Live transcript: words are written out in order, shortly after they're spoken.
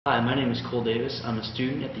Hi, my name is Cole Davis. I'm a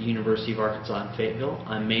student at the University of Arkansas in Fayetteville.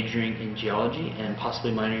 I'm majoring in geology and possibly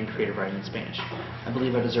minoring in creative writing and Spanish. I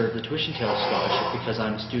believe I deserve the TuitionTales scholarship because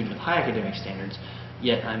I'm a student with high academic standards,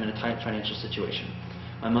 yet I'm in a tight financial situation.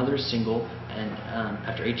 My mother is single and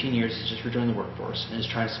after 18 years has just rejoined the workforce and is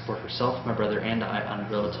trying to support herself, my brother, and I on a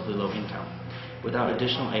relatively low income. Without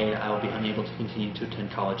additional aid, I will be unable to continue to attend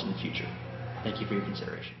college in the future. Thank you for your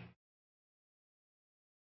consideration.